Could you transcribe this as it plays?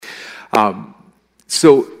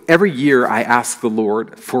So every year I ask the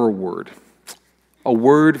Lord for a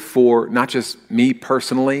word for not just me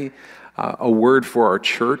personally, a word for our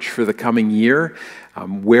church for the coming year,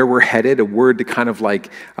 where we're headed, a word to kind of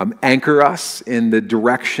like anchor us in the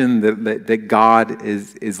direction that God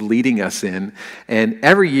is leading us in. And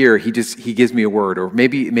every year he gives me a word, or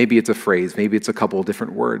maybe it's a phrase, maybe it's a couple of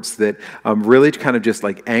different words that really kind of just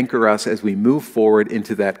like anchor us as we move forward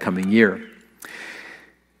into that coming year.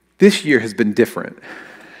 This year has been different,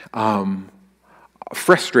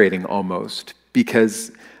 frustrating almost,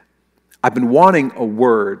 because I've been wanting a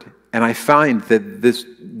word, and I find that this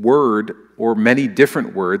word, or many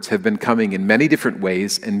different words, have been coming in many different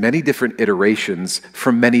ways and many different iterations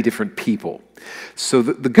from many different people. So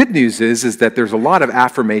the good news is that there's a lot of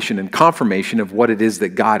affirmation and confirmation of what it is that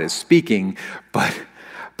God is speaking, but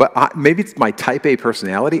maybe it's my type A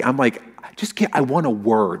personality. I'm like, I want a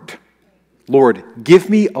word. Lord, give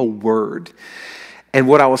me a word. And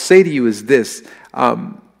what I will say to you is this.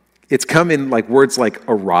 It's come in like words like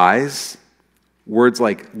arise, words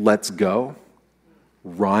like let's go,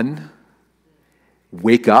 run,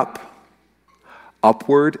 wake up,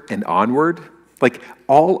 upward and onward. Like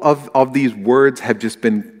all of these words have just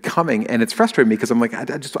been coming, and it's frustrating me because I'm like,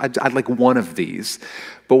 I'd like one of these.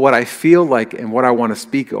 But what I feel like and what I want to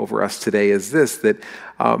speak over us today is this, that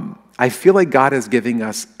I feel like God is giving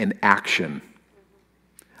us an action,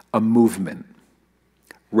 a movement,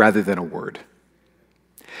 rather than a word.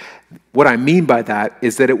 What I mean by that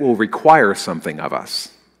is that it will require something of us.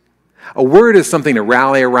 A word is something to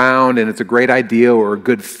rally around, and it's a great idea or a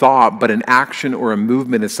good thought, but an action or a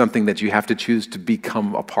movement is something that you have to choose to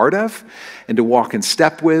become a part of and to walk in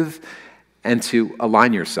step with and to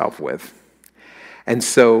align yourself with. And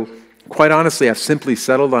so, quite honestly, I've simply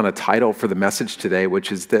settled on a title for the message today,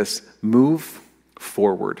 which is this: Move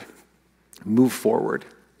Forward. Move forward.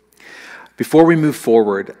 Before we move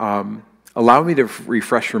forward, allow me to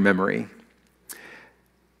refresh your memory.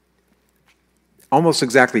 Almost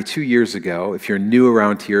exactly 2 years ago, if you're new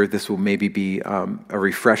around here, this will maybe be a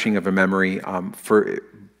refreshing of a memory.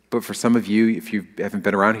 But for some of you, if you haven't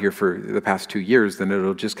been around here for the past 2 years, then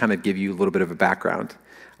it'll just kind of give you a little bit of a background.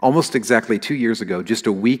 Almost exactly 2 years ago, just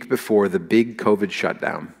a week before the big COVID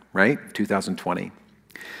shutdown, right? 2020.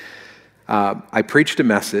 I preached a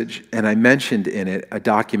message, and I mentioned in it a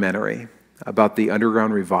documentary about the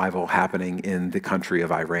underground revival happening in the country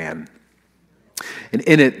of Iran. And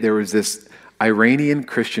in it, there was this Iranian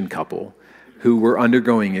Christian couple who were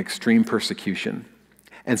undergoing extreme persecution.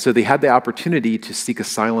 And so they had the opportunity to seek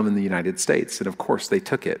asylum in the United States, and of course they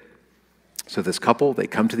took it. So this couple, they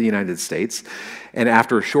come to the United States, and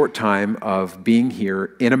after a short time of being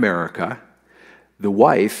here in America, the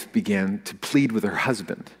wife began to plead with her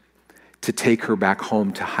husband to take her back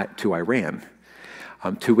home to Iran.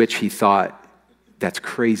 To which he thought, that's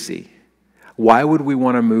crazy. Why would we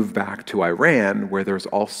want to move back to Iran where there's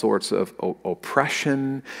all sorts of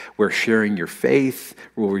oppression, where sharing your faith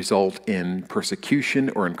will result in persecution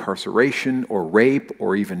or incarceration or rape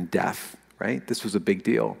or even death, right? This was a big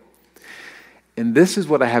deal. And this is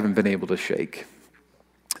what I haven't been able to shake.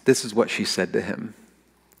 This is what she said to him.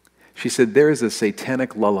 She said, there is a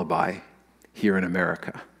satanic lullaby here in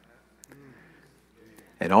America.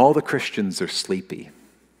 And all the Christians are sleepy.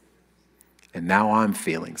 And now I'm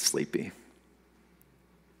feeling sleepy.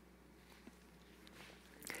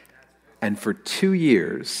 And for 2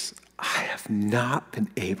 years, I have not been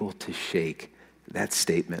able to shake that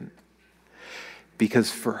statement.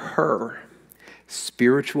 Because for her,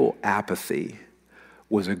 spiritual apathy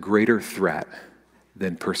was a greater threat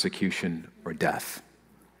than persecution or death.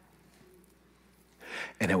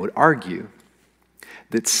 And I would argue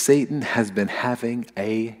that Satan has been having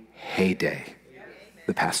a heyday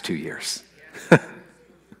the past 2 years.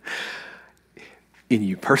 In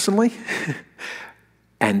you personally,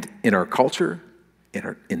 and in our culture,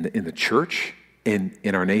 in the church, in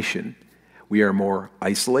our nation, we are more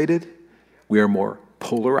isolated, we are more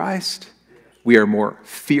polarized, we are more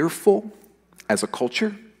fearful as a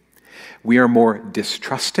culture, we are more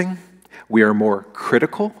distrusting, we are more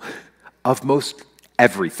critical of most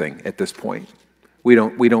everything at this point. We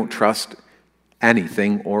don't trust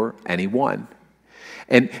anything or anyone.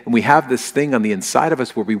 And we have this thing on the inside of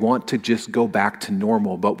us where we want to just go back to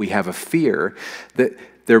normal, but we have a fear that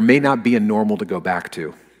there may not be a normal to go back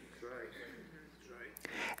to.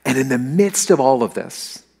 And in the midst of all of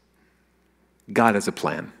this, God has a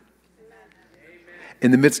plan.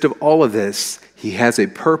 In the midst of all of this, He has a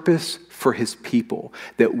purpose for His people,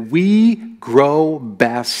 that we grow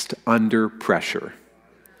best under pressure.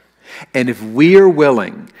 And if we are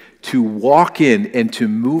willing to walk in and to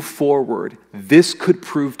move forward, this could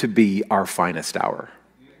prove to be our finest hour.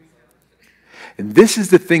 And this is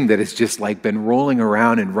the thing that has just like been rolling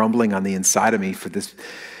around and rumbling on the inside of me for this,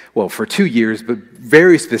 well, for 2 years, but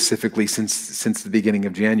very specifically since the beginning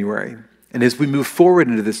of January. And as we move forward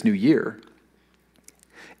into this new year,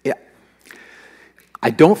 I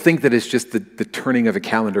don't think that it's just the turning of a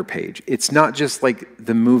calendar page. It's not just like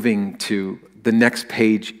the moving to the next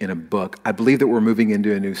page in a book. I believe that we're moving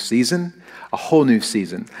into a new season, a whole new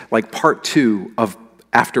season, like part 2 of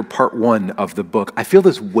after part 1 of the book. I feel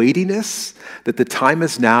this weightiness that the time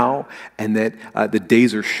is now and that the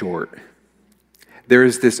days are short. There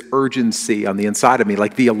is this urgency on the inside of me,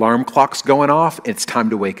 like the alarm clock's going off, it's time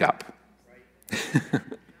to wake up.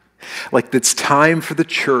 Like it's time for the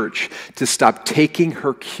church to stop taking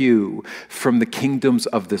her cue from the kingdoms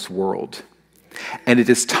of this world. And it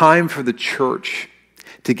is time for the church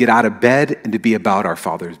to get out of bed and to be about our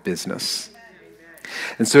Father's business.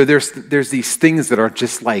 And so there's these things that are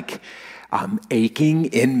just like aching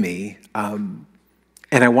in me. And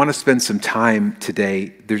I want to spend some time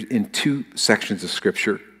today in 2 sections of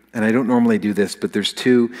Scripture. And I don't normally do this, but there's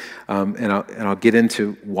 2, and I'll get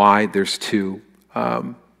into why there's 2.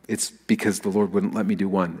 It's because the Lord wouldn't let me do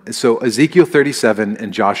one. So Ezekiel 37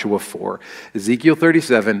 and Joshua 4. Ezekiel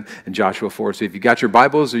 37 and Joshua 4. So if you've got your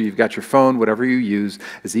Bibles or you've got your phone, whatever you use,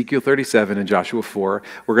 Ezekiel 37 and Joshua 4.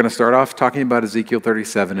 We're going to start off talking about Ezekiel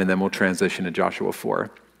 37 and then we'll transition to Joshua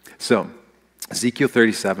 4. So Ezekiel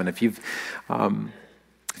 37, if you've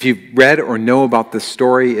read or know about this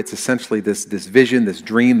story, it's essentially this vision, this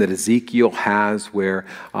dream that Ezekiel has where,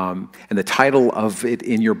 and the title of it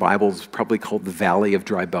in your Bible is probably called The Valley of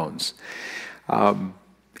Dry Bones. And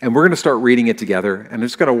we're going to start reading it together, and I'm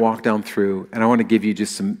just going to walk down through, and I want to give you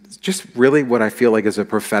just really what I feel like is a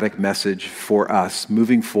prophetic message for us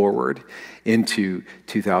moving forward into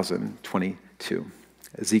 2022.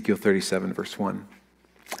 Ezekiel 37, verse 1.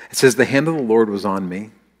 It says, "The hand of the Lord was on me,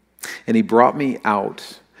 and he brought me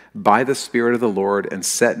out by the Spirit of the Lord and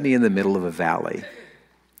set me in the middle of a valley,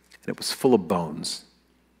 and it was full of bones.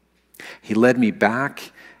 He led me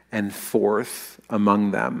back and forth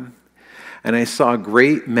among them, and I saw a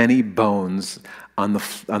great many bones on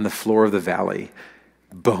the floor of the valley,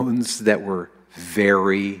 bones that were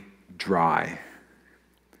very dry."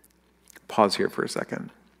 Pause here for a second.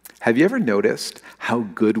 Have you ever noticed how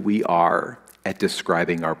good we are at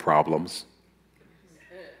describing our problems?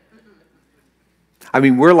 I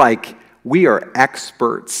mean, we are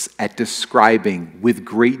experts at describing with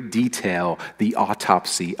great detail the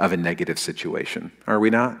autopsy of a negative situation, are we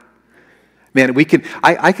not? Man,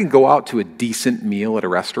 I can go out to a decent meal at a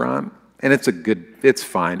restaurant, and it's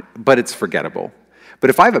fine, but it's forgettable. But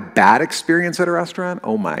if I have a bad experience at a restaurant,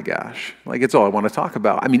 oh my gosh, like it's all I want to talk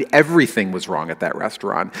about. I mean, everything was wrong at that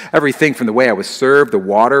restaurant. Everything from the way I was served, the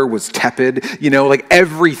water was tepid, like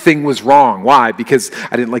everything was wrong. Why? Because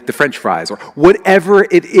I didn't like the French fries or whatever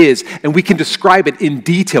it is. And we can describe it in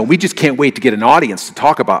detail. We just can't wait to get an audience to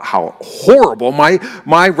talk about how horrible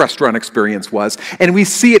my restaurant experience was. And we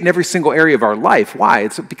see it in every single area of our life. Why?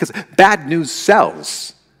 It's because bad news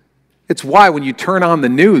sells. It's why when you turn on the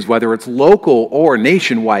news, whether it's local or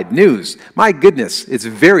nationwide news, my goodness, it's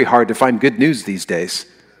very hard to find good news these days.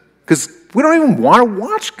 Because we don't even want to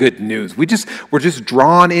watch good news. We're just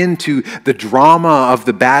drawn into the drama of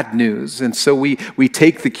the bad news. And so we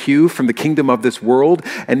take the cue from the kingdom of this world,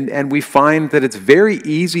 and we find that it's very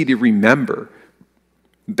easy to remember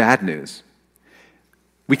bad news.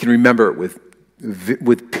 We can remember it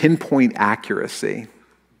with pinpoint accuracy.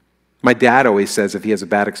 My dad always says if he has a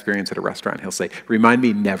bad experience at a restaurant, he'll say, "Remind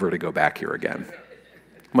me never to go back here again."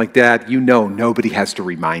 I'm like, "Dad, nobody has to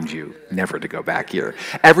remind you never to go back here.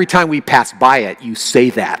 Every time we pass by it, you say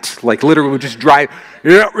that. Like literally we just drive,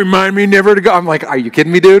 remind me never to go." I'm like, "Are you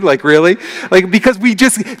kidding me, dude? Like really?" Like because we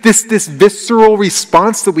just, this visceral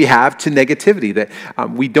response that we have to negativity that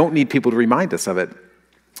we don't need people to remind us of it.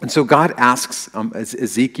 And so God asks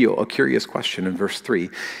Ezekiel a curious question in verse 3.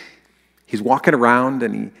 He's walking around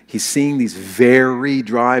and he's seeing these very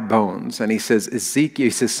dry bones. And he says, "Ezekiel," he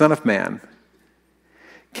says, "Son of man,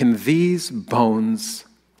 can these bones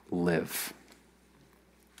live?"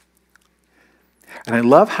 And I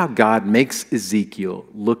love how God makes Ezekiel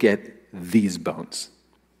look at these bones.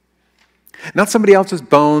 Not somebody else's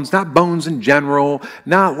bones, not bones in general,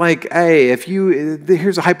 not like, hey,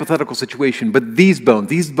 here's a hypothetical situation, but these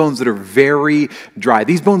bones that are very dry,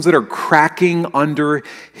 these bones that are cracking under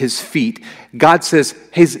his feet. God says,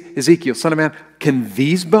 "Hey, Ezekiel, son of man, can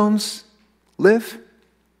these bones live?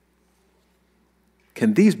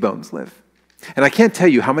 Can these bones live?" And I can't tell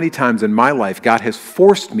you how many times in my life God has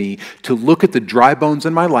forced me to look at the dry bones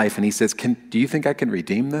in my life and he says, do you think I can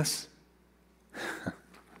redeem this?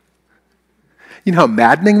 You know how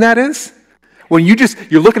maddening that is? When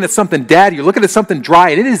you're looking at something dead, you're looking at something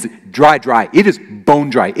dry, and it is dry. It is bone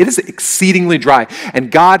dry. It is exceedingly dry. And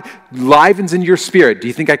God livens in your spirit. Do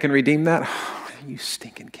you think I can redeem that? Oh, are you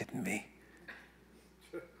stinking kidding me?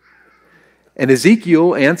 And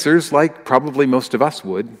Ezekiel answers like probably most of us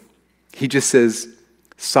would. He just says,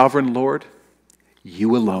 Sovereign Lord,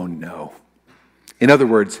 you alone know. In other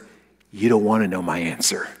words, you don't want to know my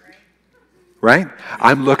answer. Right?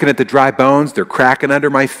 I'm looking at the dry bones. They're cracking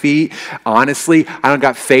under my feet. Honestly, I don't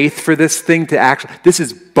got faith for this thing to actually. This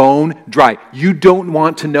is bone dry. You don't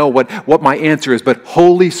want to know what my answer is, but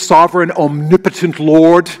holy, sovereign, omnipotent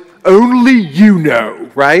Lord, only you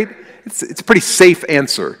know, right? It's a pretty safe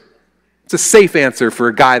answer. It's a safe answer for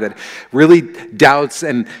a guy that really doubts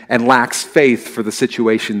and lacks faith for the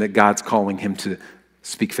situation that God's calling him to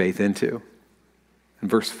speak faith into. In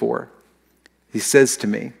verse 4, he says to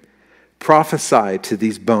me, prophesy to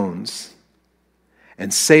these bones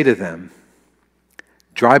and say to them,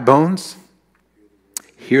 dry bones,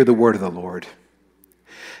 hear the word of the Lord.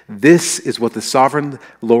 This is what the sovereign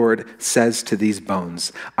Lord says to these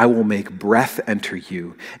bones. I will make breath enter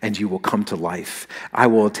you, and you will come to life. I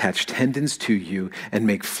will attach tendons to you and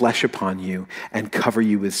make flesh upon you and cover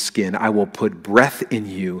you with skin. I will put breath in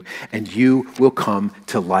you, and you will come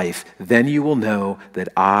to life. Then you will know that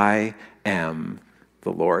I am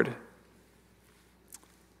the Lord.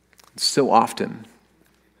 So often,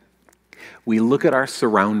 we look at our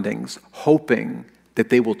surroundings hoping that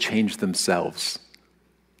they will change themselves,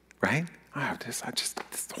 right? This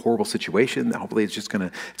horrible situation. Hopefully, it's going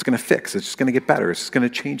to fix. It's just going to get better. It's just going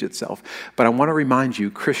to change itself. But I want to remind you,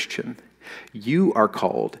 Christian, you are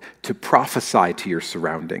called to prophesy to your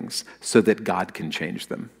surroundings so that God can change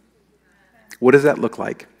them. What does that look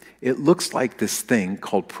like? It looks like this thing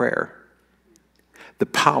called prayer. The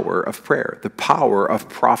power of prayer, the power of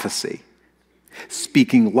prophecy,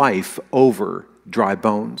 speaking life over dry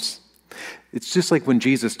bones. It's just like when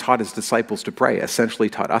Jesus taught his disciples to pray, essentially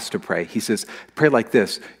taught us to pray. He says, pray like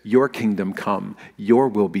this, your kingdom come, your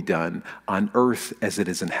will be done on earth as it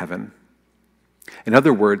is in heaven. In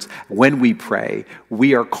other words, when we pray,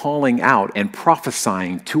 we are calling out and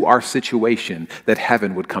prophesying to our situation that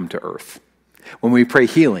heaven would come to earth. When we pray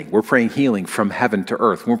healing, we're praying healing from heaven to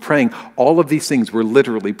earth. When we're praying all of these things, we're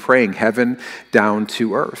literally praying heaven down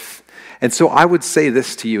to earth. And so I would say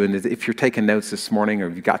this to you, and if you're taking notes this morning or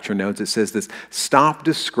you've got your notes, it says this, stop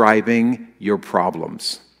describing your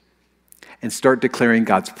problems and start declaring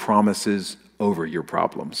God's promises over your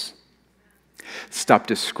problems. Stop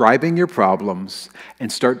describing your problems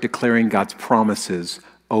and start declaring God's promises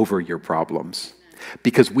over your problems.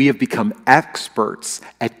 Because we have become experts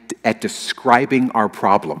at describing our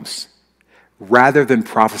problems rather than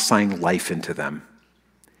prophesying life into them.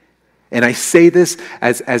 And I say this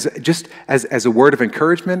as a word of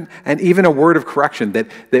encouragement and even a word of correction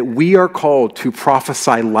that we are called to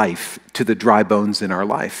prophesy life to the dry bones in our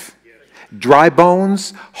life. Dry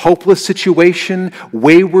bones, hopeless situation,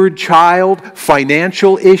 wayward child,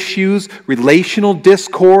 financial issues, relational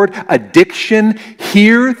discord, addiction.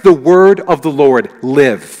 Hear the word of the Lord.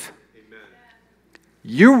 Live.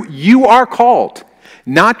 Amen. You are called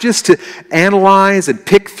not just to analyze and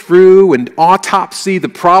pick through and autopsy the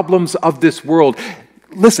problems of this world.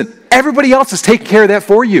 Listen, everybody else is taking care of that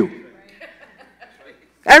for you.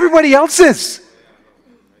 Everybody else is.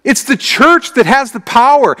 It's the church that has the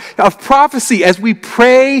power of prophecy as we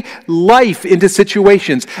pray life into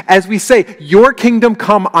situations, as we say, your kingdom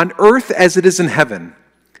come on earth as it is in heaven.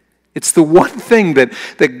 It's the one thing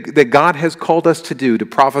that God has called us to do, to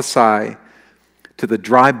prophesy to the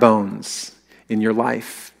dry bones in your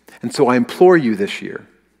life. And so I implore you this year,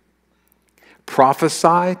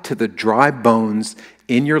 prophesy to the dry bones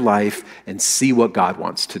in your life and see what God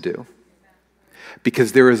wants to do.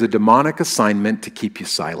 Because there is a demonic assignment to keep you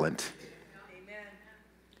silent. Amen.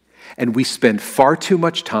 And we spend far too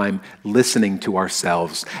much time listening to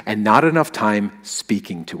ourselves and not enough time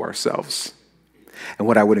speaking to ourselves. And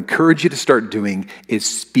what I would encourage you to start doing is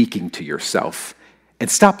speaking to yourself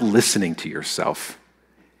and stop listening to yourself.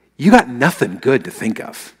 You got nothing good to think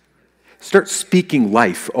of. Start speaking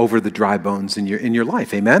life over the dry bones in your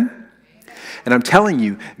life. Amen? And I'm telling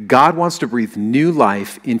you, God wants to breathe new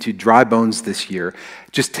life into dry bones this year.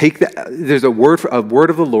 Just take that. There's a word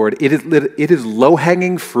of the Lord. It is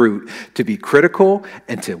low-hanging fruit to be critical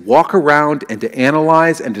and to walk around and to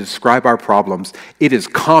analyze and to describe our problems. It is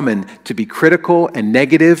common to be critical and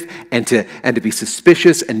negative and to be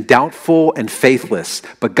suspicious and doubtful and faithless.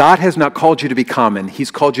 But God has not called you to be common.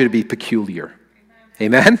 He's called you to be peculiar.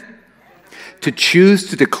 Amen? To choose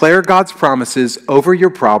to declare God's promises over your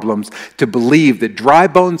problems, to believe that dry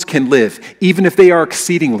bones can live, even if they are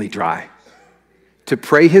exceedingly dry. To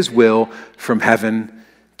pray his will from heaven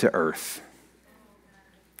to earth.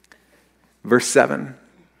 Verse 7,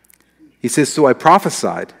 he says, so I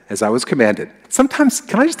prophesied as I was commanded. Sometimes,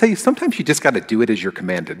 can I just tell you, sometimes you just got to do it as you're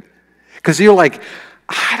commanded. Because you're like,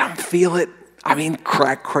 I don't feel it. I mean,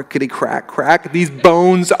 crack, crackety, crack, crack. These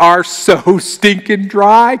bones are so stinking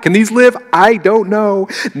dry. Can these live? I don't know.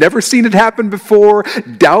 Never seen it happen before.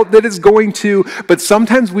 Doubt that it's going to. But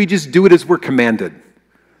sometimes we just do it as we're commanded.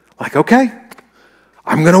 Like, okay,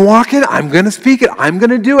 I'm going to walk it. I'm going to speak it. I'm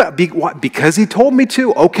going to do it because he told me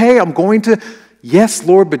to. Okay, I'm going to. Yes,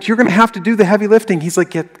 Lord, but you're going to have to do the heavy lifting. He's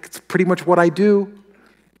like, yeah, it's pretty much what I do.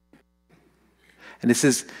 And it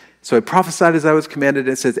says, so I prophesied as I was commanded.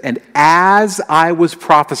 It says, and as I was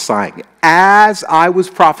prophesying,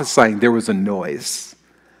 there was a noise.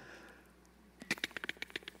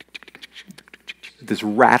 This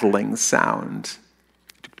rattling sound.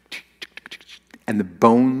 And the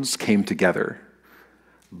bones came together,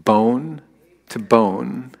 bone to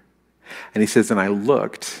bone. And he says, and I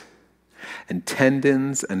looked, and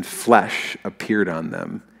tendons and flesh appeared on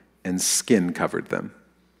them, and skin covered them.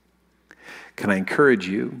 Can I encourage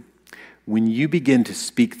you? When you begin to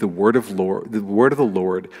speak the word of the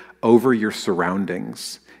Lord over your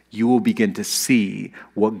surroundings, you will begin to see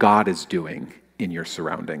what God is doing in your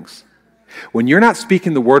surroundings. When you're not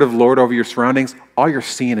speaking the word of the Lord over your surroundings, all you're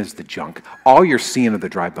seeing is the junk. All you're seeing are the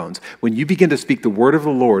dry bones. When you begin to speak the word of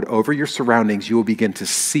the Lord over your surroundings, you will begin to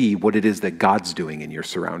see what it is that God's doing in your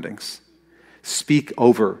surroundings. Speak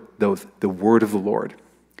over the word of the Lord.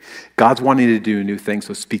 God's wanting to do a new thing,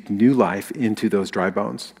 so speak new life into those dry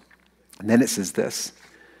bones. And then it says this,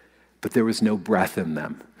 but there was no breath in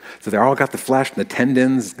them. So they all got the flesh and the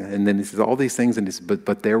tendons, and then he says all these things, and he says,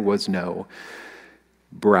 but there was no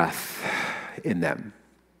breath in them.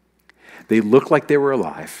 They looked like they were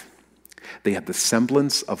alive. They had the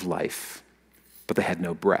semblance of life, but they had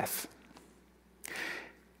no breath.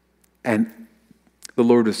 And the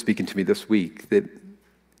Lord was speaking to me this week that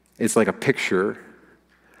it's like a picture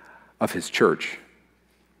of his church.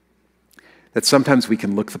 That sometimes we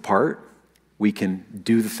can look the part, we can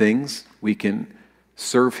do the things, we can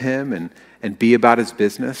serve him and be about his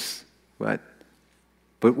business, but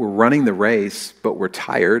we're running the race, but we're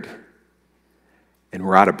tired, and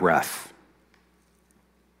we're out of breath.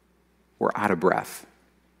 We're out of breath.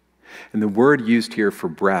 And the word used here for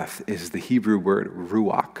breath is the Hebrew word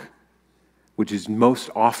ruach, which is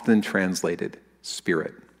most often translated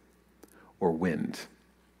spirit or wind.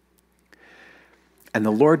 And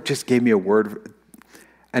the Lord just gave me a word,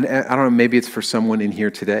 and I don't know, maybe it's for someone in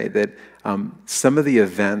here today, that some of the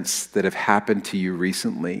events that have happened to you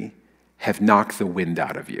recently have knocked the wind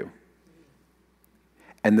out of you.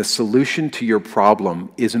 And the solution to your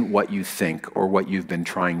problem isn't what you think or what you've been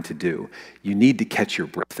trying to do. You need to catch your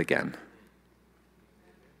breath again.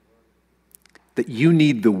 That you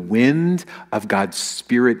need the wind of God's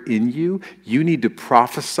Spirit in you. You need to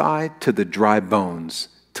prophesy to the dry bones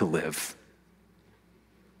to live.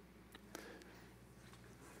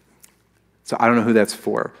 So I don't know who that's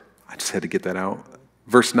for. I just had to get that out.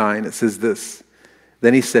 Verse 9, it says this.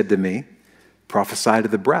 Then he said to me, prophesy to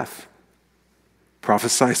the breath.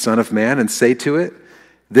 Prophesy, Son of Man, and say to it,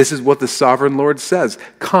 this is what the sovereign Lord says.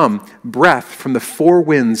 Come, breath from the four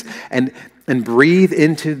winds, and breathe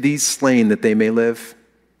into these slain that they may live.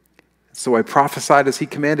 So I prophesied as he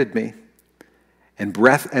commanded me, and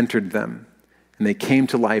breath entered them, and they came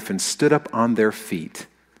to life and stood up on their feet,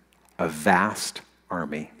 a vast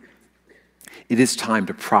army. It is time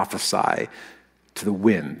to prophesy to the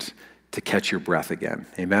wind to catch your breath again.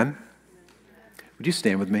 Amen? Would you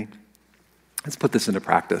stand with me? Let's put this into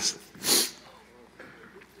practice.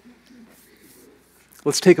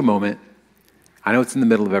 Let's take a moment. I know it's in the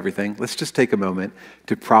middle of everything. Let's just take a moment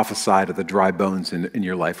to prophesy to the dry bones in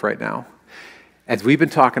your life right now. As we've been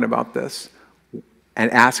talking about this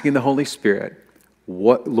and asking the Holy Spirit,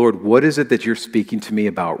 Lord, what is it that you're speaking to me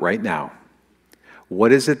about right now?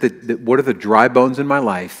 What is it what are the dry bones in my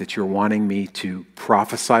life that you're wanting me to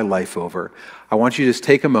prophesy life over? I want you to just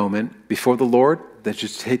take a moment before the Lord,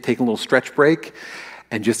 just take a little stretch break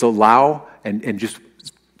and just allow and just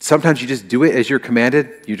Sometimes you just do it as you're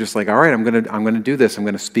commanded. You're just like, all right, I'm gonna do this. I'm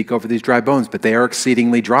gonna speak over these dry bones, but they are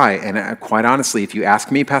exceedingly dry. And quite honestly, if you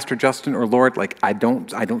ask me, Pastor Justin or Lord, like I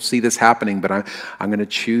don't see this happening, but I'm gonna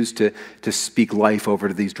choose to speak life over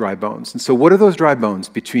to these dry bones. And so, what are those dry bones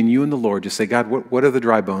between you and the Lord? Just say, God, what are the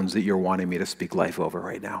dry bones that you're wanting me to speak life over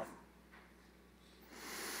right now?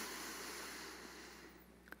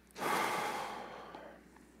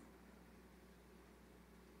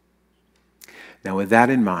 Now, with that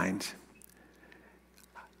in mind,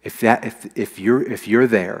 if you're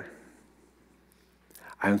there,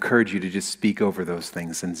 I encourage you to just speak over those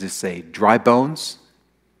things and just say, dry bones,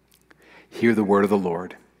 hear the word of the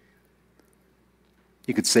Lord.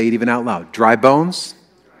 You could say it even out loud. Dry bones,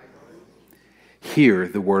 hear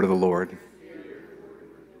the word of the Lord.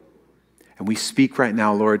 And we speak right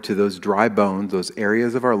now, Lord, to those dry bones, those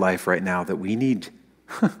areas of our life right now that we need.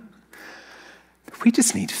 We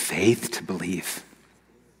just need faith to believe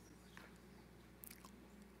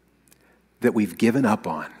that we've given up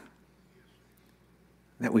on,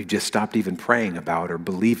 that we've just stopped even praying about or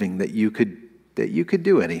believing that you could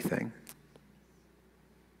do anything.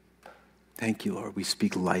 Thank you, Lord. We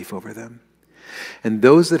speak life over them. And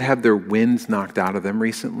those that have their winds knocked out of them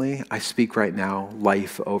recently, I speak right now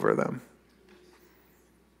life over them.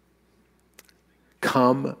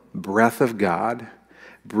 Come, breath of God,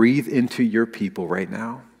 breathe into your people right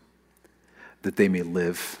now that they may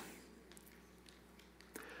live.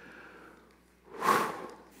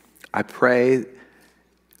 I pray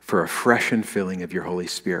for a fresh infilling of your Holy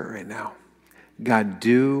Spirit right now. God,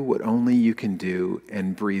 do what only you can do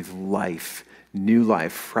and breathe life, new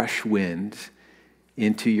life, fresh wind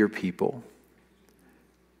into your people.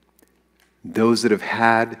 Those that have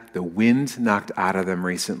had the wind knocked out of them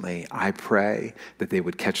recently, I pray that they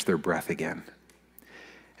would catch their breath again.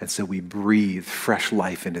 And so we breathe fresh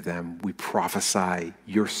life into them. We prophesy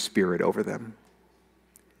your spirit over them.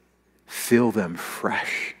 Fill them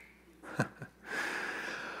fresh.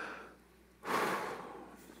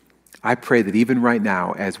 I pray that even right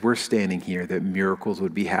now, as we're standing here, that miracles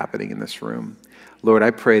would be happening in this room. Lord, I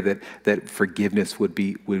pray that unforgiveness would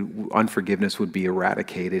be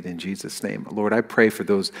eradicated in Jesus' name. Lord, I pray for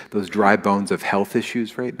those dry bones of health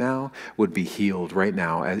issues right now would be healed right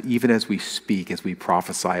now, even as we speak, as we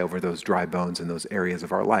prophesy over those dry bones in those areas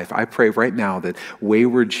of our life. I pray right now that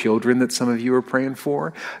wayward children that some of you are praying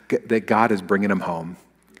for, that God is bringing them home.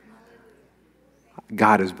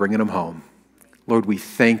 God is bringing them home. Lord, we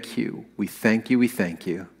thank you. We thank you. We thank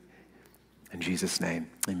you. In Jesus' name,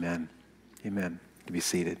 amen. Amen. You can be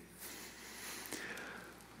seated.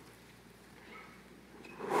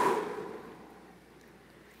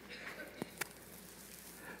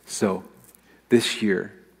 So, this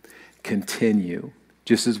year, continue,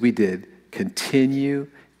 just as we did, continue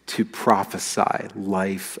to prophesy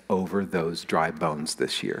life over those dry bones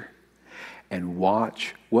this year. And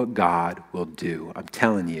watch what God will do. I'm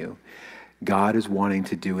telling you, God is wanting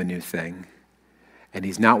to do a new thing. And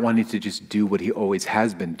he's not wanting to just do what he always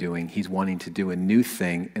has been doing. He's wanting to do a new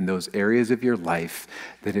thing in those areas of your life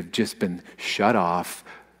that have just been shut off,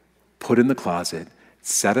 put in the closet,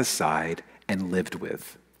 set aside, and lived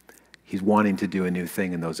with. He's wanting to do a new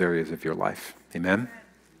thing in those areas of your life. Amen?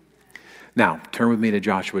 Now, turn with me to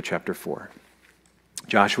Joshua chapter 4.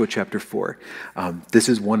 Joshua chapter 4. This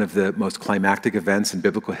is one of the most climactic events in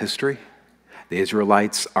biblical history. The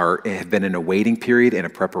Israelites have been in a waiting period and a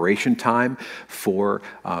preparation time for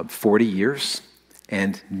 40 years.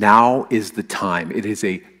 And now is the time. It is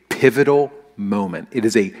a pivotal moment. It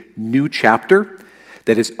is a new chapter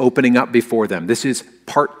that is opening up before them. This is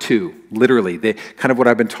part 2, literally, kind of what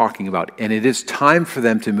I've been talking about. And it is time for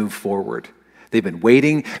them to move forward. They've been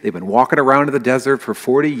waiting. They've been walking around in the desert for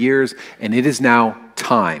 40 years, and it is now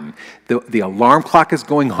time. The alarm clock is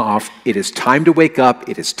going off. It is time to wake up.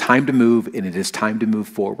 It is time to move, and it is time to move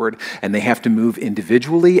forward. And they have to move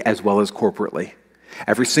individually as well as corporately.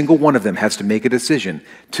 Every single one of them has to make a decision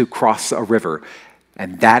to cross a river.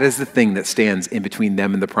 And that is the thing that stands in between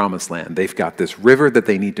them and the promised land. They've got this river that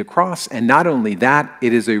they need to cross, and not only that,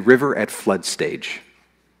 it is a river at flood stage.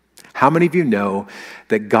 How many of you know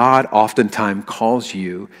that God oftentimes calls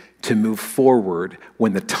you to move forward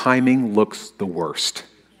when the timing looks the worst?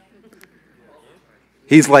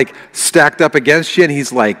 He's like stacked up against you and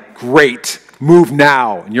he's like, great, move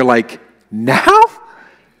now. And you're like, now?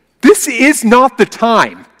 This is not the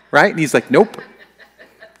time, right? And he's like, nope.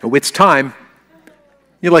 No, it's time.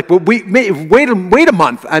 You're like, well, wait a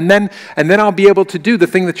month, and then I'll be able to do the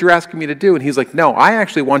thing that you're asking me to do. And he's like, no, I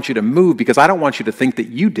actually want you to move because I don't want you to think that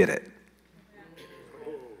you did it.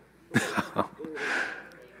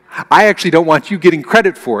 I actually don't want you getting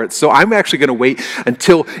credit for it. So I'm actually going to wait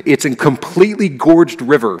until it's a completely gorged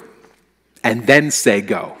river and then say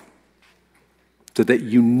go. So that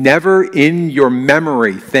you never in your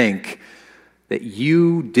memory think that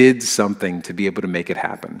you did something to be able to make it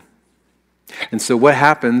happen. And so what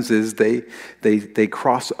happens is they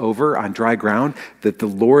cross over on dry ground, that the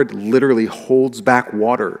Lord literally holds back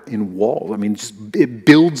water in walls. I mean, just it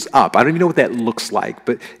builds up. I don't even know what that looks like,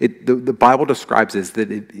 but the Bible describes it as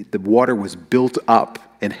that the water was built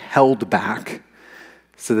up and held back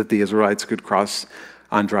so that the Israelites could cross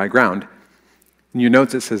on dry ground. In your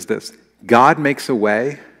notes it says this: God makes a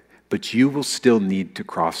way, but you will still need to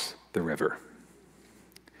cross the river.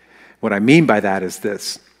 What I mean by that is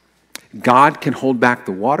this: God can hold back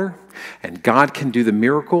the water, and God can do the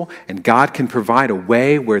miracle, and God can provide a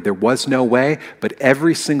way where there was no way, but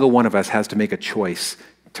every single one of us has to make a choice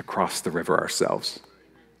to cross the river ourselves.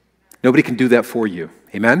 Nobody can do that for you.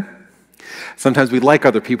 Amen? Sometimes we like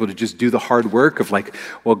other people to just do the hard work of like,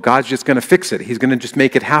 well, God's just going to fix it. He's going to just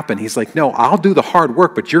make it happen. He's like, no, I'll do the hard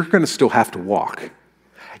work, but you're going to still have to walk.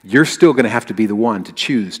 You're still going to have to be the one to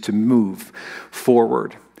choose to move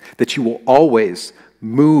forward. That you will always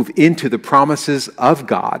move into the promises of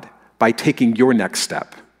God by taking your next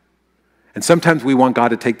step. And sometimes we want God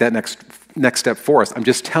to take that next step for us. I'm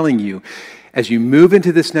just telling you, as you move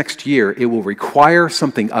into this next year, it will require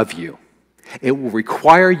something of you. It will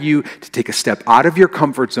require you to take a step out of your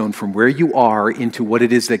comfort zone from where you are into what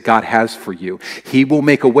it is that God has for you. He will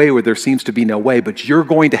make a way where there seems to be no way, but you're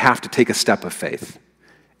going to have to take a step of faith.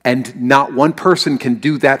 And not one person can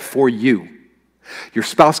do that for you. Your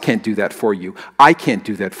spouse can't do that for you. I can't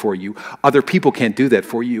do that for you. Other people can't do that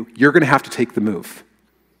for you. You're going to have to take the move.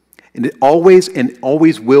 And it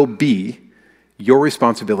always will be your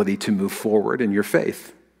responsibility to move forward in your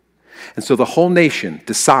faith. And so the whole nation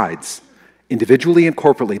decides, individually and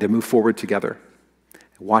corporately, to move forward together.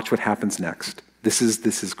 Watch what happens next. This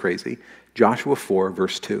is crazy. Joshua 4,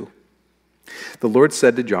 verse 2. The Lord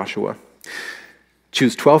said to Joshua,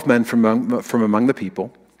 "Choose 12 men from among the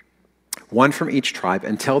people, one from each tribe,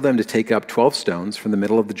 and tell them to take up 12 stones from the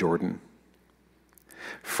middle of the Jordan,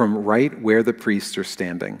 from right where the priests are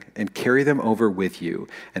standing, and carry them over with you,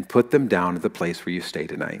 and put them down at the place where you stay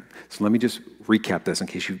tonight." So let me just recap this in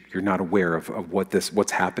case you're not aware of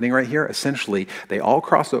what's happening right here. Essentially, they all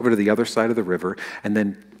cross over to the other side of the river, and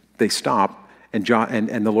then they stop, and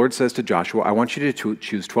the Lord says to Joshua, "I want you to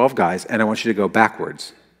choose 12 guys, and I want you to go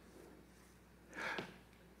backwards.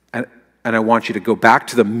 And I want you to go back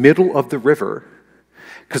to the middle of the river,"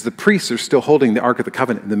 because the priests are still holding the Ark of the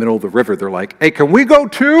Covenant in the middle of the river. They're like, "Hey, can we go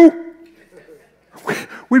too?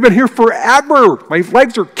 We've been here forever. My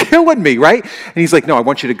legs are killing me," right? And he's like, "No, I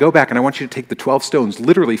want you to go back, and I want you to take the 12 stones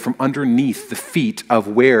literally from underneath the feet of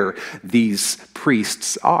where these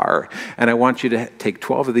priests are. And I want you to take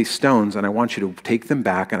 12 of these stones, and I want you to take them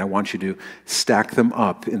back, and I want you to stack them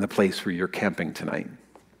up in the place where you're camping tonight."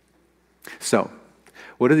 So,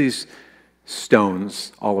 what are these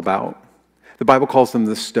stones all about? The Bible calls them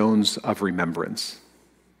the stones of remembrance.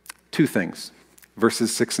 Two things.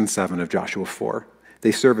 Verses 6 and 7 of Joshua 4.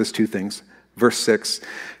 They serve as two things. Verse 6,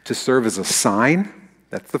 to serve as a sign,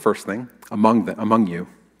 that's the first thing, among you.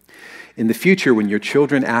 In the future, when your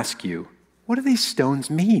children ask you, "What do these stones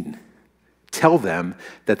mean?" tell them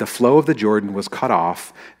that the flow of the Jordan was cut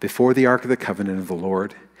off before the Ark of the Covenant of the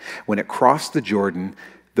Lord. When it crossed the Jordan,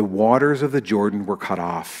 the waters of the Jordan were cut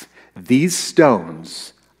off. These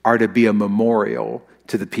stones are to be a memorial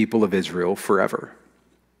to the people of Israel forever.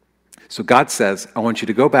 So God says, I want you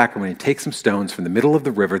to go back and I want you to take some stones from the middle of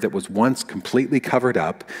the river that was once completely covered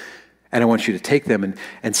up, and I want you to take them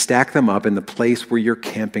and stack them up in the place where you're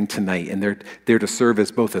camping tonight. And they're to serve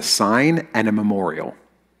as both a sign and a memorial.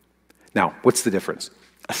 Now, what's the difference?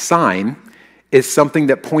 A sign is something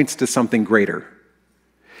that points to something greater.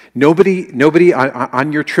 Nobody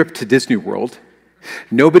on your trip to Disney World,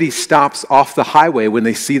 nobody stops off the highway when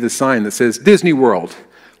they see the sign that says Disney World.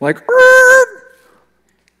 Like,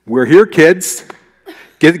 we're here, kids.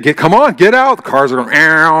 Come on, get out. The cars are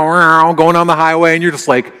going on the highway, and you're just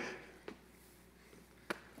like,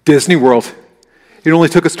 Disney World. It only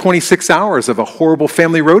took us 26 hours of a horrible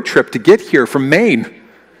family road trip to get here from Maine.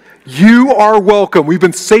 You are welcome. We've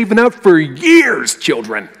been saving up for years,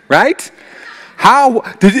 children, right?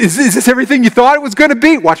 Is this everything you thought it was going to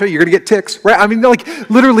be? Watch out, you're going to get ticks, right? I mean,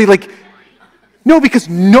 literally, no, because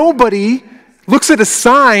nobody looks at a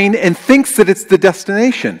sign and thinks that it's the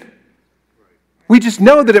destination. We just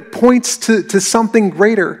know that it points to something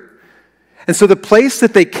greater. And so the place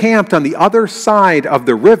that they camped on the other side of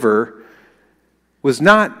the river was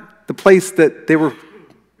not the place that they were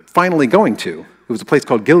finally going to. It It was a place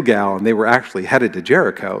called Gilgal, and they were actually headed to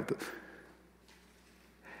Jericho.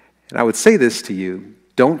 And I would say this to you,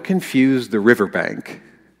 don't confuse the riverbank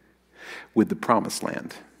with the promised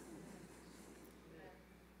land.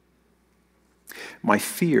 My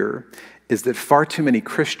fear is that far too many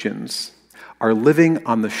Christians are living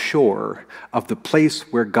on the shore of the place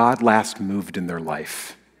where God last moved in their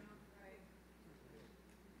life,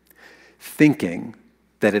 thinking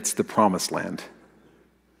that it's the promised land.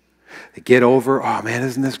 They get over, oh man,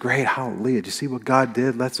 isn't this great? Hallelujah. Did you see what God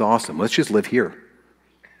did? That's awesome. Let's just live here.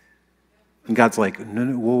 And God's like,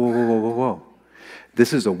 no, whoa.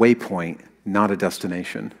 This is a waypoint, not a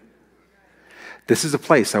destination. This is a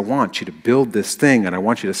place. I want you to build this thing, and I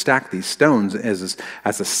want you to stack these stones as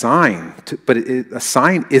a sign. But a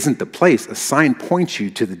sign isn't the place. A sign points you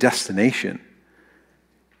to the destination.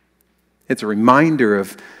 It's a reminder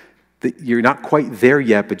of that you're not quite there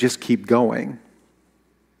yet, but just keep going.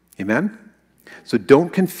 Amen? So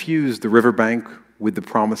don't confuse the riverbank with the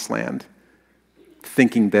promised land,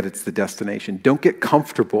 thinking that it's the destination. Don't get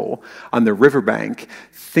comfortable on the riverbank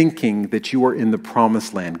thinking that you are in the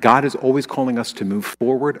promised land. God is always calling us to move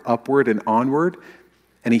forward, upward, and onward,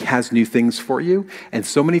 and he has new things for you. And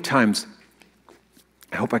so many times,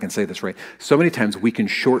 I hope I can say this right, so many times we can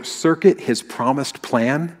short-circuit his promised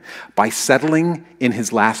plan by settling in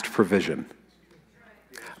his last provision.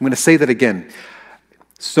 I'm going to say that again.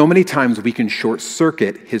 So many times we can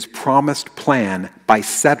short-circuit his promised plan by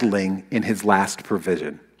settling in his last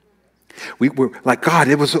provision. We're like, God,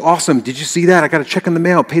 it was awesome. Did you see that? I got a check in the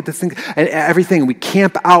mail, paid this thing, and everything. We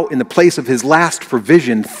camp out in the place of his last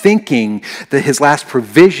provision, thinking that his last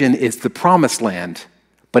provision is the promised land.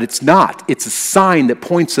 But it's not. It's a sign that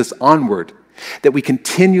points us onward, that we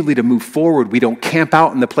continually to move forward. We don't camp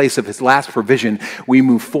out in the place of his last provision. We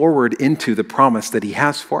move forward into the promise that he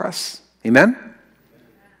has for us. Amen?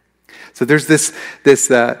 So there's this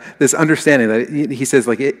understanding that he says,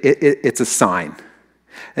 like, it's a sign.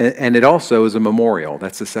 And it also is a memorial.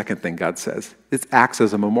 That's the second thing God says. It acts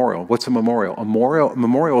as a memorial. What's a memorial? A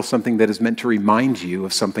memorial is something that is meant to remind you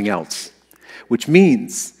of something else, which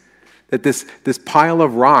means that this pile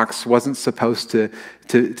of rocks wasn't supposed to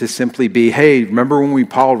simply be, hey, remember when we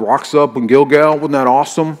piled rocks up in Gilgal? Wasn't that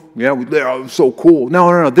awesome? Yeah, it was so cool.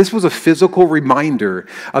 No. This was a physical reminder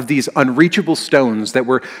of these unreachable stones that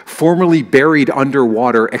were formerly buried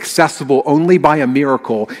underwater, accessible only by a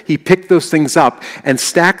miracle. He picked those things up and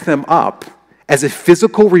stacked them up as a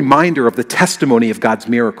physical reminder of the testimony of God's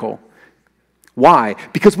miracle. Why?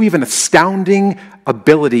 Because we have an astounding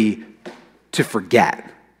ability to forget.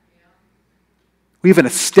 We have an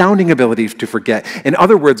astounding ability to forget. In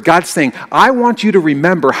other words, God's saying, I want you to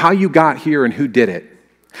remember how you got here and who did it.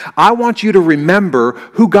 I want you to remember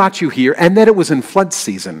who got you here and that it was in flood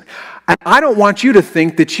season. And I don't want you to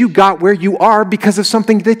think that you got where you are because of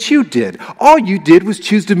something that you did. All you did was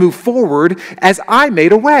choose to move forward as I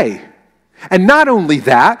made a way. And not only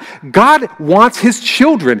that, God wants his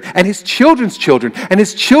children and his children's children and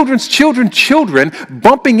his children's children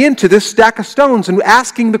bumping into this stack of stones and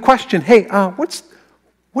asking the question, hey,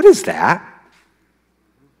 what is that?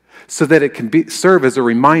 So that it can serve as a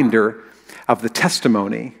reminder of the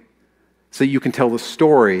testimony so you can tell the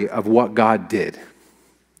story of what God did.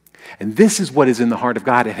 And this is what is in the heart of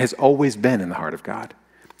God. It has always been in the heart of God.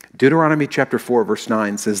 Deuteronomy chapter 4, verse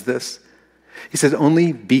 9 says this. He says,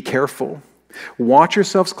 only be careful. Watch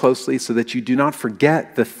yourselves closely so that you do not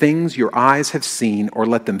forget the things your eyes have seen or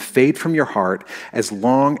let them fade from your heart as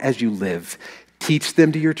long as you live. Teach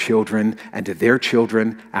them to your children and to their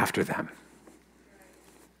children after them.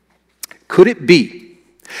 Could it be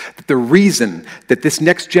that the reason that this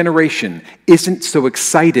next generation isn't so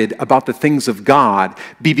excited about the things of God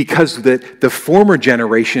be because the former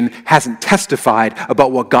generation hasn't testified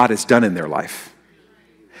about what God has done in their life?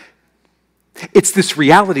 It's this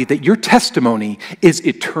reality that your testimony is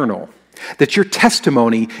eternal, that your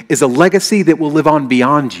testimony is a legacy that will live on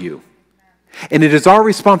beyond you. And it is our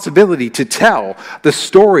responsibility to tell the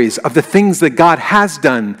stories of the things that God has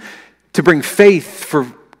done to bring faith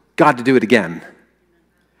for God to do it again.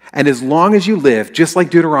 And as long as you live, just like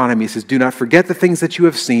Deuteronomy says, do not forget the things that you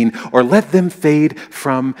have seen or let them fade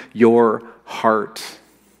from your heart.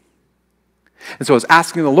 And so I was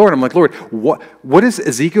asking the Lord, I'm like, Lord, what does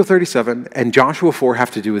Ezekiel 37 and Joshua 4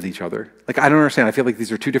 have to do with each other? Like, I don't understand. I feel like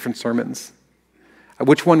these are two different sermons.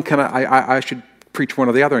 Which one can I should preach one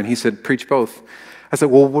or the other? And he said, preach both. I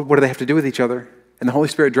said, well, what do they have to do with each other? And the Holy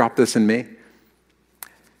Spirit dropped this in me.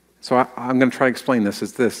 So I'm going to try to explain this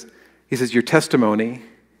as this. He says, your testimony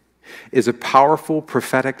is a powerful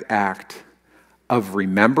prophetic act of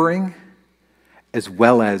remembering as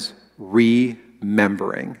well as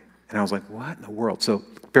remembering. And I was like, what in the world? So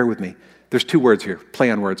bear with me. There's two words here, play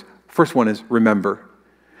on words. First one is remember.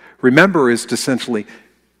 Remember is to essentially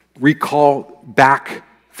recall back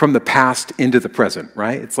from the past into the present,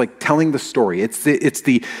 right? It's like telling the story. It's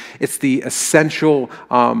the essential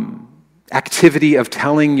activity of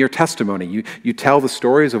telling your testimony. You tell the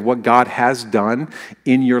stories of what God has done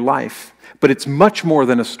in your life. But it's much more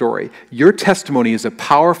than a story. Your testimony is a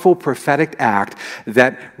powerful prophetic act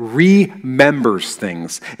that remembers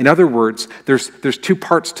things. In other words, there's two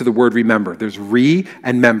parts to the word remember. There's re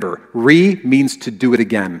and member. Re means to do it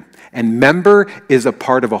again. And member is a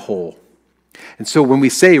part of a whole. And so when we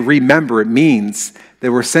say remember, it means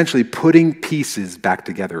that we're essentially putting pieces back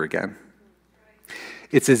together again.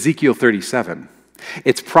 It's Ezekiel 37.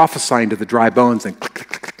 It's prophesying to the dry bones, and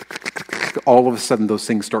all of a sudden those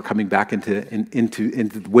things start coming back into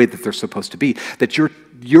the way that they're supposed to be. That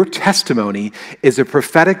your testimony is a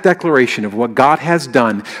prophetic declaration of what God has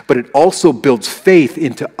done, but it also builds faith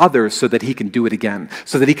into others so that he can do it again,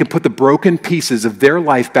 so that he can put the broken pieces of their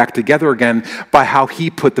life back together again by how he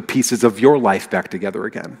put the pieces of your life back together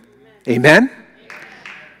again. Amen?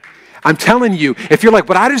 I'm telling you, if you're like,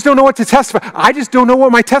 but I just don't know what to testify, I just don't know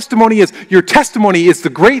what my testimony is. Your testimony is the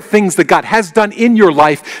great things that God has done in your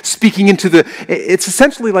life, speaking into it's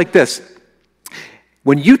essentially like this.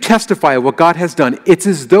 When you testify of what God has done, it's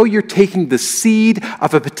as though you're taking the seed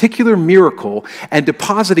of a particular miracle and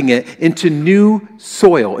depositing it into new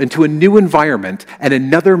soil, into a new environment, and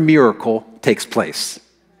another miracle takes place.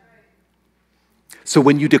 So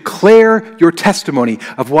when you declare your testimony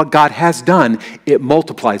of what God has done, it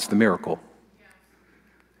multiplies the miracle.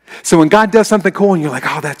 So when God does something cool and you're like,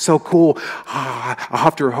 oh, that's so cool, I'll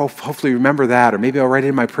have to hopefully remember that, or maybe I'll write it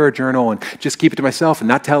in my prayer journal and just keep it to myself and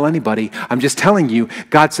not tell anybody. I'm just telling you,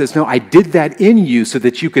 God says, no, I did that in you so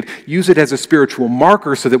that you could use it as a spiritual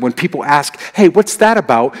marker so that when people ask, hey, what's that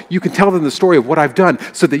about? You can tell them the story of what I've done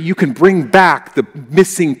so that you can bring back the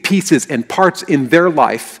missing pieces and parts in their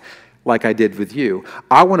life like I did with you.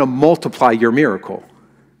 I want to multiply your miracle.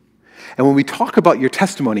 And when we talk about your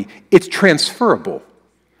testimony, it's transferable.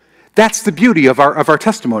 That's the beauty of our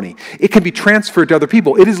testimony. It can be transferred to other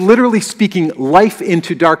people. It is literally speaking life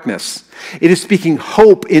into darkness. It is speaking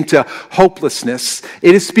hope into hopelessness.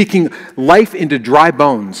 It is speaking life into dry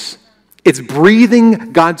bones. It's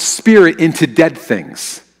breathing God's Spirit into dead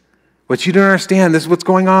things. But you don't understand, this is what's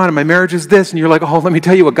going on, and my marriage is this, and you're like, oh, let me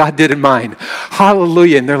tell you what God did in mine.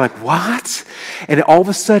 Hallelujah. And they're like, what? And all of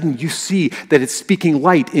a sudden, you see that it's speaking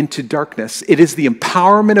light into darkness. It is the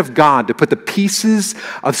empowerment of God to put the pieces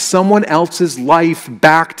of someone else's life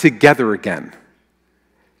back together again.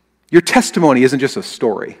 Your testimony isn't just a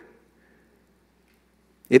story.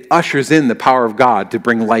 It ushers in the power of God to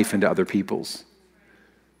bring life into other people's.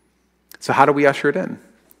 So how do we usher it in?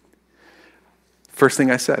 First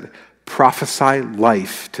thing I said, prophesy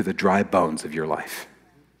life to the dry bones of your life.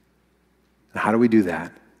 And how do we do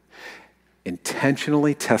that?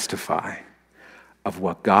 Intentionally testify of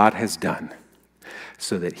what God has done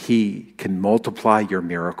so that he can multiply your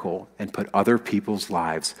miracle and put other people's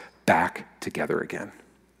lives back together again.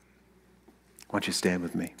 Why don't you stand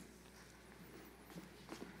with me?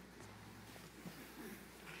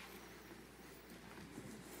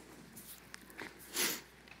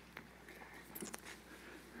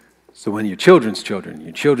 So when your children's children,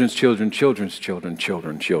 if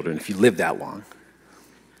you live that long.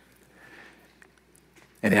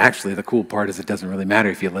 And actually the cool part is it doesn't really matter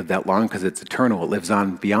if you live that long because it's eternal. It lives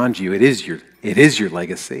on beyond you. It is your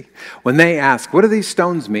legacy. When they ask, what do these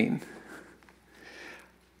stones mean?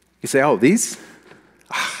 You say, oh, these?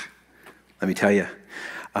 Let me tell you.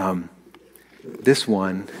 This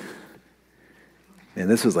one, and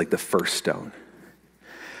this was like the first stone.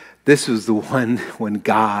 This was the one when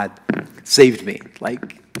God saved me.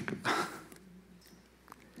 Like,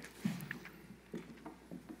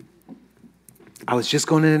 I was just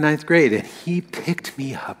going into ninth grade, and he picked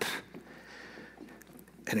me up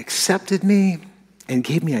and accepted me and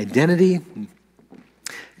gave me identity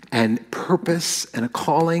and purpose and a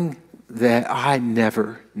calling that I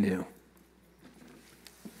never knew.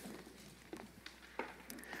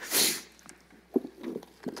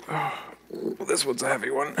 Well, this one's a heavy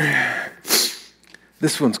one.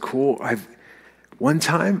 This one's cool. One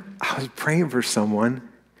time I was praying for someone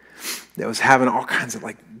that was having all kinds of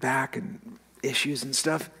like back and issues and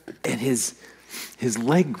stuff, and his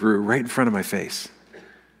leg grew right in front of my face.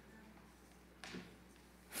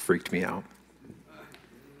 Freaked me out.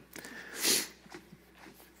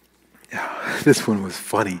 This one was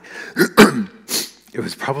funny. It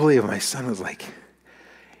was probably when my son was like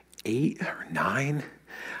 8 or 9.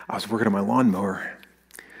 I was working on my lawnmower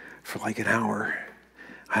for like an hour.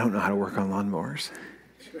 I don't know how to work on lawnmowers.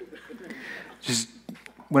 Just,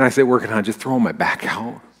 when I say working on it, just throwing my back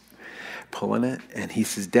out, pulling it. And he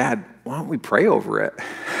says, Dad, why don't we pray over it?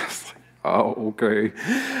 I was like, oh, okay.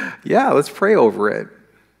 Yeah, let's pray over it.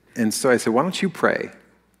 And so I said, why don't you pray?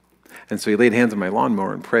 And so he laid hands on my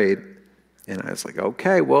lawnmower and prayed. And I was like,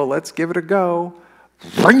 okay, well, let's give it a go.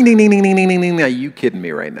 Ring, ding, ding, ding, ding, ding, ding. Are you kidding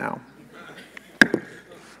me right now?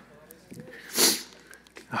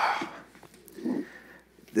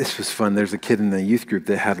 This was fun. There's a kid in the youth group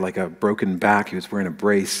that had like a broken back. He was wearing a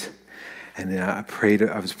brace. And I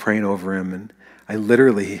was praying over him, and I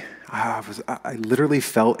literally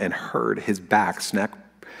felt and heard his back snap,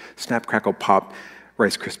 crackle, pop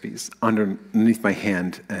Rice Krispies underneath my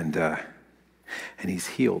hand, and he's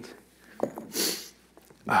healed.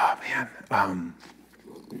 Oh man,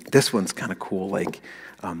 this one's kind of cool. Like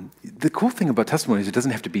the cool thing about testimonies, it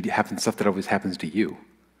doesn't have to happen stuff that always happens to you.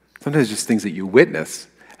 Sometimes just things that you witness.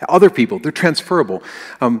 Other people, they're transferable.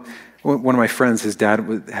 One of my friends, his dad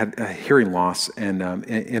had a hearing loss, and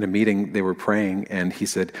in a meeting they were praying, and he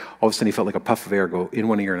said all of a sudden he felt like a puff of air go in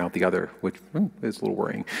one ear and out the other, which is a little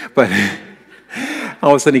worrying. But all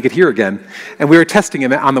of a sudden he could hear again, and we were testing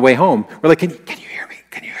him on the way home. We're like, can you hear me?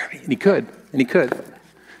 Can you hear me? And he could, and he could, and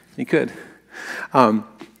he could.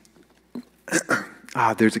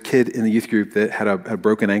 There's a kid in the youth group that had a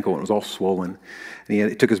broken ankle and it was all swollen. And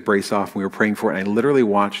he took his brace off, and we were praying for it, and I literally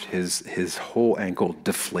watched his whole ankle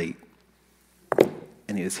deflate,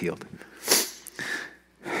 and he was healed.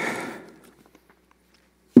 It's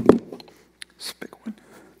a big one.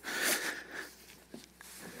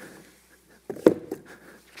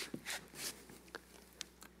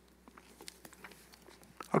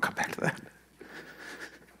 I'll come back to that.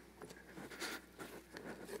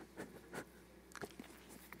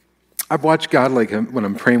 I've watched God, like when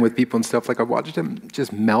I'm praying with people and stuff, like I've watched him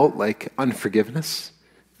just melt like unforgiveness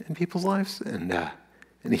in people's lives and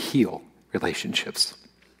heal relationships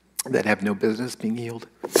that have no business being healed.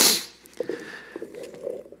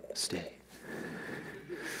 Stay.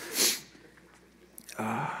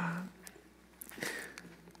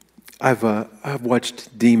 I've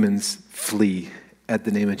watched demons flee at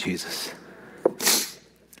the name of Jesus.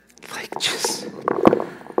 Like just,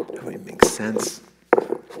 nobody makes sense.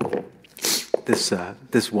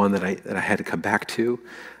 This one that I had to come back to,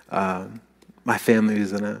 my family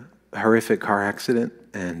was in a horrific car accident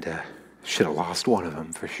and should have lost one of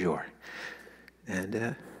them for sure,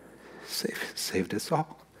 and saved us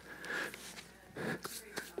all.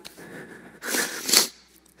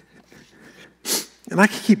 And I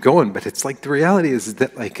can keep going, but it's like the reality is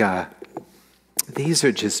that like these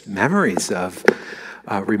are just memories of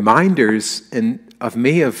reminders of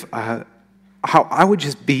me of. How I would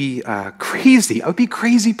just be crazy. I would be a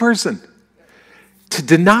crazy person to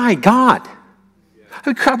deny God.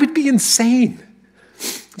 I would be insane.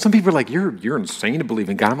 Some people are like, you're insane to believe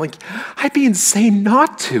in God. I'm like, I'd be insane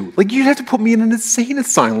not to. Like, you'd have to put me in an insane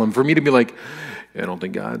asylum for me to be like, I don't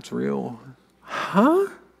think God's real. Huh?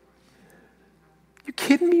 You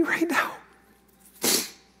kidding me right now?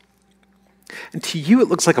 And to you, it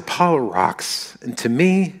looks like a pile of rocks. And to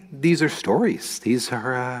me, these are stories. These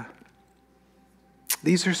are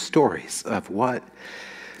stories of what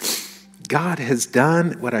God has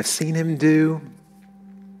done, what I've seen him do,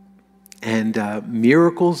 and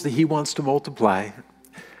miracles that he wants to multiply.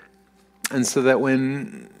 And so that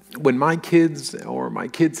when my kids or my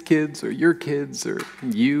kids' kids or your kids or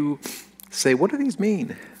you say, what do these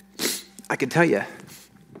mean? I can tell you.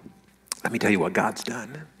 Let me tell you what God's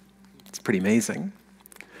done. It's pretty amazing.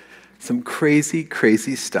 Some crazy,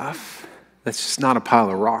 crazy stuff. That's just not a pile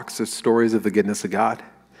of rocks. It's stories of the goodness of God.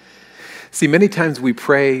 See, many times we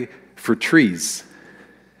pray for trees,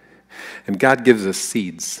 and God gives us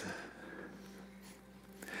seeds.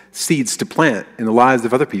 Seeds to plant in the lives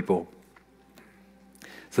of other people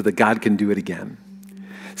so that God can do it again.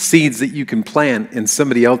 Seeds that you can plant in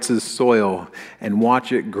somebody else's soil and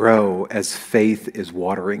watch it grow as faith is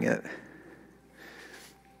watering it.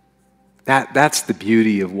 That's the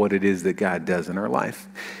beauty of what it is that God does in our life.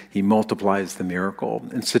 He multiplies the miracle.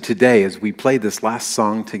 And so today, as we play this last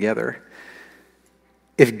song together,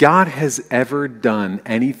 if God has ever done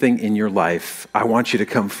anything in your life, I want you to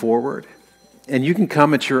come forward. And you can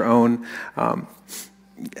come at your own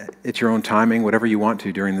timing, whatever you want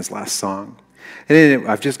to during this last song. And then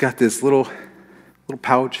I've just got this little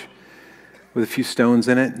pouch with a few stones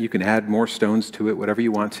in it. You can add more stones to it, whatever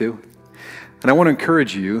you want to. And I want to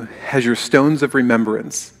encourage you, as your stones of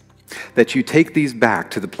remembrance, that you take these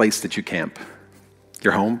back to the place that you camp,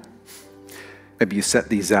 your home. Maybe you set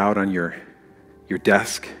these out on your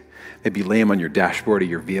desk. Maybe you lay them on your dashboard of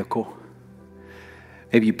your vehicle.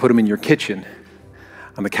 Maybe you put them in your kitchen,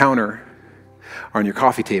 on the counter, or on your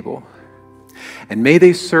coffee table. And may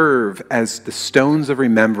they serve as the stones of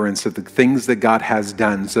remembrance of the things that God has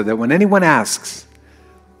done, so that when anyone asks,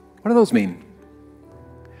 what do those mean?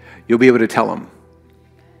 You'll be able to tell them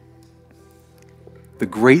the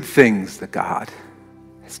great things that God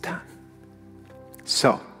has done.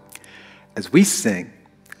 So, as we sing,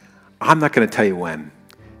 I'm not going to tell you when.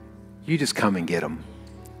 You just come and get them.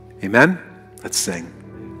 Amen? Let's sing.